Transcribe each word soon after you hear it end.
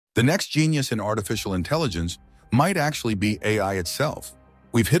The next genius in artificial intelligence might actually be AI itself.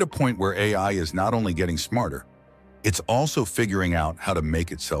 We've hit a point where AI is not only getting smarter, it's also figuring out how to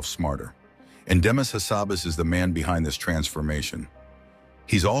make itself smarter. And Demis Hassabis is the man behind this transformation.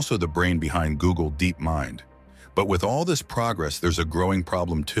 He's also the brain behind Google DeepMind. But with all this progress, there's a growing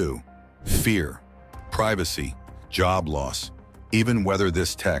problem too. Fear, privacy, job loss, even whether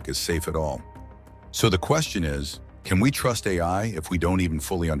this tech is safe at all. So the question is, can we trust AI if we don't even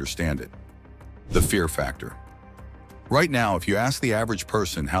fully understand it? The fear factor. Right now, if you ask the average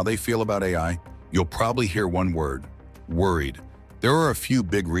person how they feel about AI, you'll probably hear one word: worried. There are a few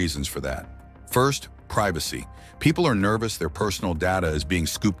big reasons for that. First, privacy. People are nervous their personal data is being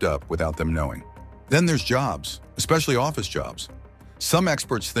scooped up without them knowing. Then there's jobs, especially office jobs. Some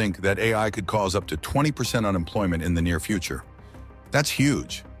experts think that AI could cause up to 20% unemployment in the near future. That's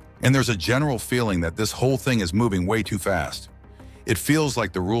huge. And there's a general feeling that this whole thing is moving way too fast. It feels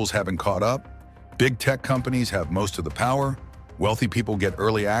like the rules haven't caught up. Big tech companies have most of the power, wealthy people get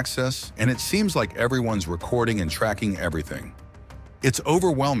early access, and it seems like everyone's recording and tracking everything. It's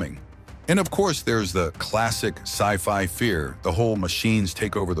overwhelming. And of course, there's the classic sci-fi fear, the whole machines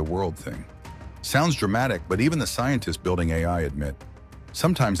take over the world thing. Sounds dramatic, but even the scientists building AI admit,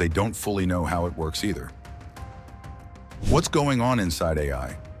 sometimes they don't fully know how it works either. What's going on inside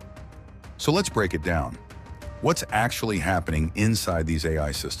AI? So let's break it down. What's actually happening inside these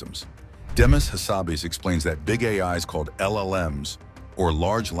AI systems? Demis Hassabis explains that big AIs called LLMs, or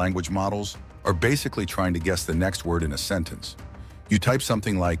large language models, are basically trying to guess the next word in a sentence. You type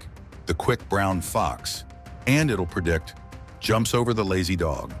something like, "the quick brown fox," and it'll predict, "jumps over the lazy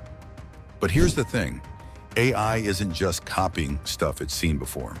dog." But here's the thing, AI isn't just copying stuff it's seen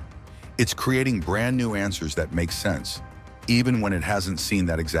before. It's creating brand new answers that make sense, even when it hasn't seen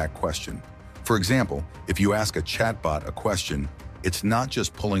that exact question. For example, if you ask a chatbot a question, it's not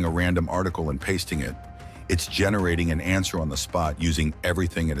just pulling a random article and pasting it. It's generating an answer on the spot using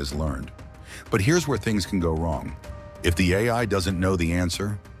everything it has learned. But here's where things can go wrong. If the AI doesn't know the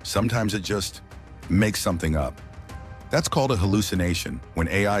answer, sometimes it just makes something up. That's called a hallucination, when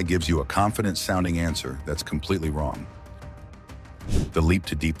AI gives you a confident-sounding answer that's completely wrong. The leap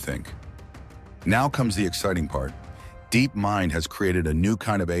to DeepThink. Now comes the exciting part. DeepMind has created a new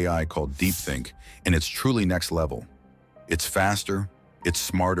kind of AI called DeepThink, and it's truly next level. It's faster, it's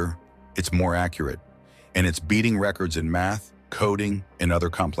smarter, it's more accurate, and it's beating records in math, coding, and other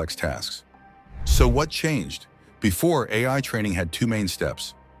complex tasks. So what changed? Before, AI training had two main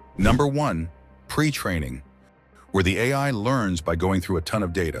steps. Number one, pre-training, where the AI learns by going through a ton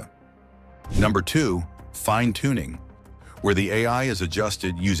of data. Number two, fine-tuning, where the AI is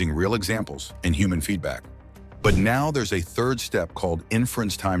adjusted using real examples and human feedback. But now there's a third step called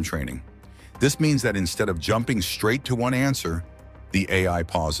inference time training. This means that instead of jumping straight to one answer, the AI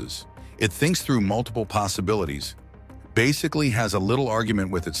pauses. It thinks through multiple possibilities, basically has a little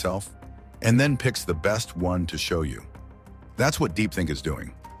argument with itself, and then picks the best one to show you. That's what DeepThink is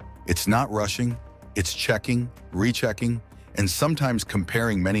doing. It's not rushing, it's checking, rechecking, and sometimes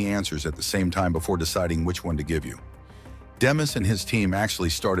comparing many answers at the same time before deciding which one to give you. Demis and his team actually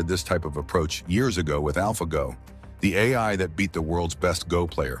started this type of approach years ago with AlphaGo, the AI that beat the world's best Go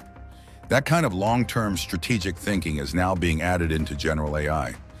player. That kind of long-term strategic thinking is now being added into general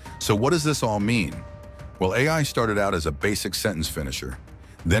AI. So what does this all mean? Well, AI started out as a basic sentence finisher.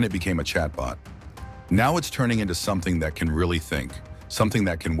 Then it became a chatbot. Now it's turning into something that can really think, something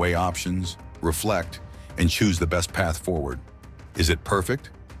that can weigh options, reflect, and choose the best path forward. Is it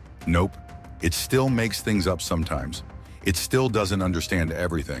perfect? Nope. It still makes things up sometimes. It still doesn't understand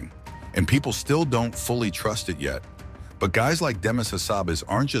everything. And people still don't fully trust it yet. But guys like Demis Hassabis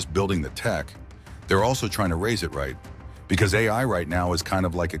aren't just building the tech, they're also trying to raise it right. Because AI right now is kind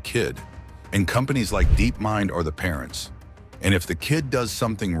of like a kid, and companies like DeepMind are the parents. And if the kid does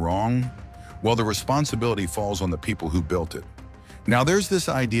something wrong, well, the responsibility falls on the people who built it. Now there's this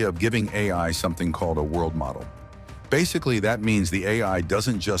idea of giving AI something called a world model. Basically, that means the AI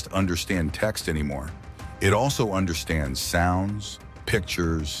doesn't just understand text anymore. It also understands sounds,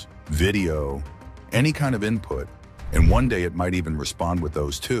 pictures, video, any kind of input, and one day it might even respond with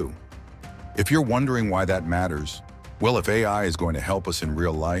those too. If you're wondering why that matters, well, if AI is going to help us in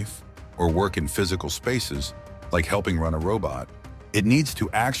real life or work in physical spaces, like helping run a robot, it needs to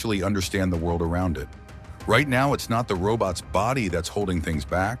actually understand the world around it. Right now, it's not the robot's body that's holding things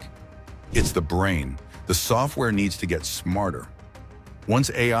back. It's the brain. The software needs to get smarter. Once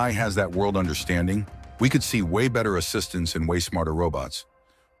AI has that world understanding, we could see way better assistants and way smarter robots.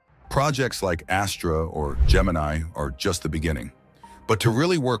 Projects like Astra or Gemini are just the beginning. But to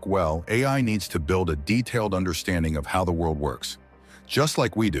really work well, AI needs to build a detailed understanding of how the world works. just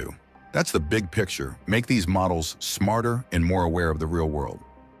like we do. That's the big picture, make these models smarter and more aware of the real world.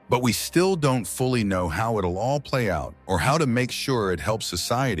 But we still don't fully know how it'll all play out or how to make sure it helps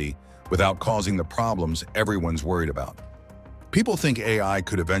society without causing the problems everyone's worried about. People think AI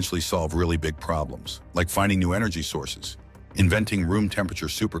could eventually solve really big problems, like finding new energy sources, inventing room temperature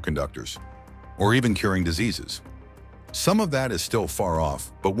superconductors, or even curing diseases. Some of that is still far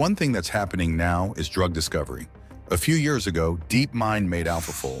off, but one thing that's happening now is drug discovery. A few years ago, DeepMind made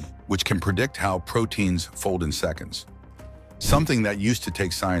AlphaEvolve, which can predict how proteins fold in seconds, something that used to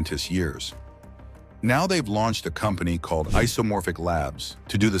take scientists years. Now they've launched a company called Isomorphic Labs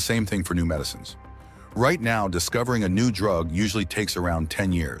to do the same thing for new medicines. Right now, discovering a new drug usually takes around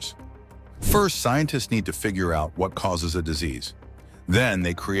 10 years. First, scientists need to figure out what causes a disease. Then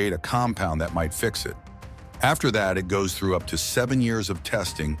they create a compound that might fix it. After that, it goes through up to 7 years of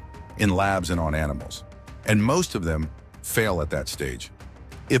testing in labs and on animals. And most of them fail at that stage.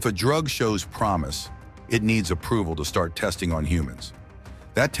 If a drug shows promise, it needs approval to start testing on humans.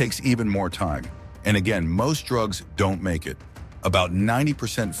 That takes even more time. And again, most drugs don't make it. About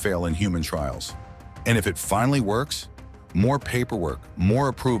 90% fail in human trials. And if it finally works, more paperwork, more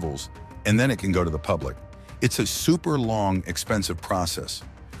approvals, and then it can go to the public. It's a super long, expensive process.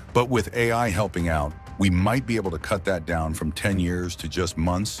 But with AI helping out, we might be able to cut that down from 10 years to just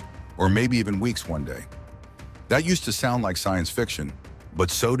months, or maybe even weeks one day. That used to sound like science fiction, but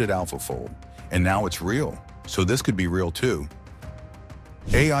so did AlphaEvolve. And now it's real, so this could be real too.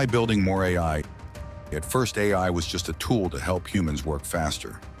 AI building more AI. At first, AI was just a tool to help humans work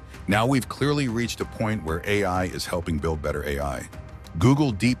faster. Now we've clearly reached a point where AI is helping build better AI.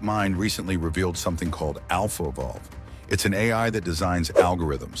 Google DeepMind recently revealed something called AlphaEvolve. It's an AI that designs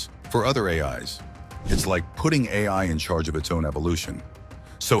algorithms for other AIs. It's like putting AI in charge of its own evolution.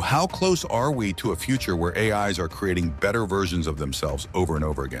 So how close are we to a future where AIs are creating better versions of themselves over and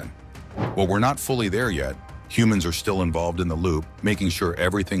over again? Well, we're not fully there yet. Humans are still involved in the loop, making sure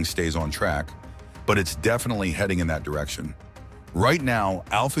everything stays on track, but it's definitely heading in that direction. Right now,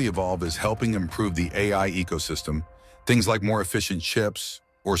 AlphaEvolve is helping improve the AI ecosystem, things like more efficient chips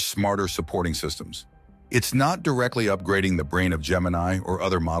or smarter supporting systems. It's not directly upgrading the brain of Gemini or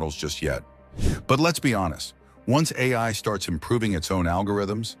other models just yet. But let's be honest, once AI starts improving its own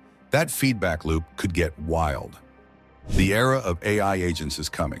algorithms, that feedback loop could get wild. The era of AI agents is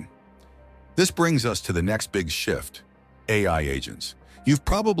coming. This brings us to the next big shift, AI agents. You've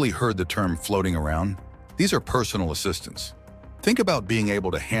probably heard the term floating around. These are personal assistants. Think about being able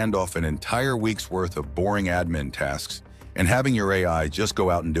to hand off an entire week's worth of boring admin tasks and having your AI just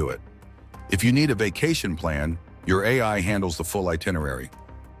go out and do it. If you need a vacation plan, your AI handles the full itinerary.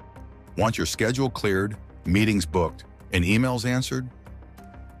 Want your schedule cleared, meetings booked, and emails answered?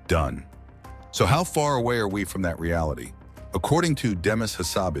 Done. So how far away are we from that reality? According to Demis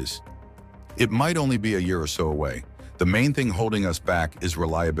Hassabis, it might only be a year or so away. The main thing holding us back is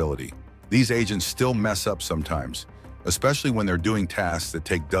reliability. These agents still mess up sometimes, especially when they're doing tasks that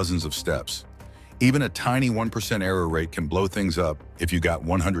take dozens of steps. Even a tiny 1% error rate can blow things up if you got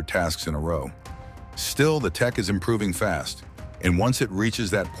 100 tasks in a row. Still, the tech is improving fast, and once it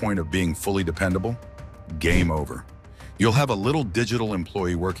reaches that point of being fully dependable, game over. You'll have a little digital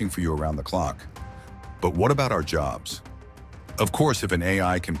employee working for you around the clock. But what about our jobs? Of course, if an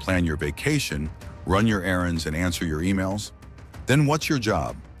AI can plan your vacation, run your errands, and answer your emails, then what's your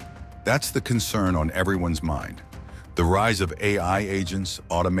job? That's the concern on everyone's mind. The rise of AI agents,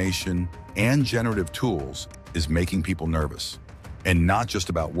 automation, and generative tools is making people nervous, and not just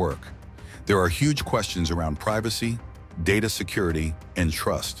about work. There are huge questions around privacy, data security, and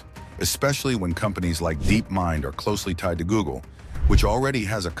trust, especially when companies like DeepMind are closely tied to Google, which already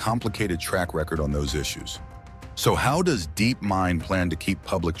has a complicated track record on those issues. So how does DeepMind plan to keep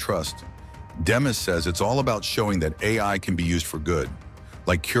public trust? Demis says it's all about showing that AI can be used for good,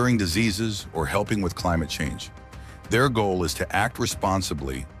 like curing diseases or helping with climate change. Their goal is to act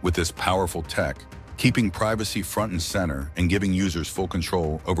responsibly with this powerful tech, keeping privacy front and center and giving users full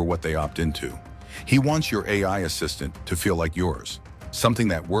control over what they opt into. He wants your AI assistant to feel like yours, something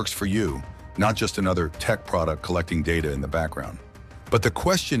that works for you, not just another tech product collecting data in the background. But the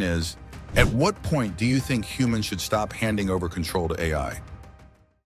question is, at what point do you think humans should stop handing over control to AI?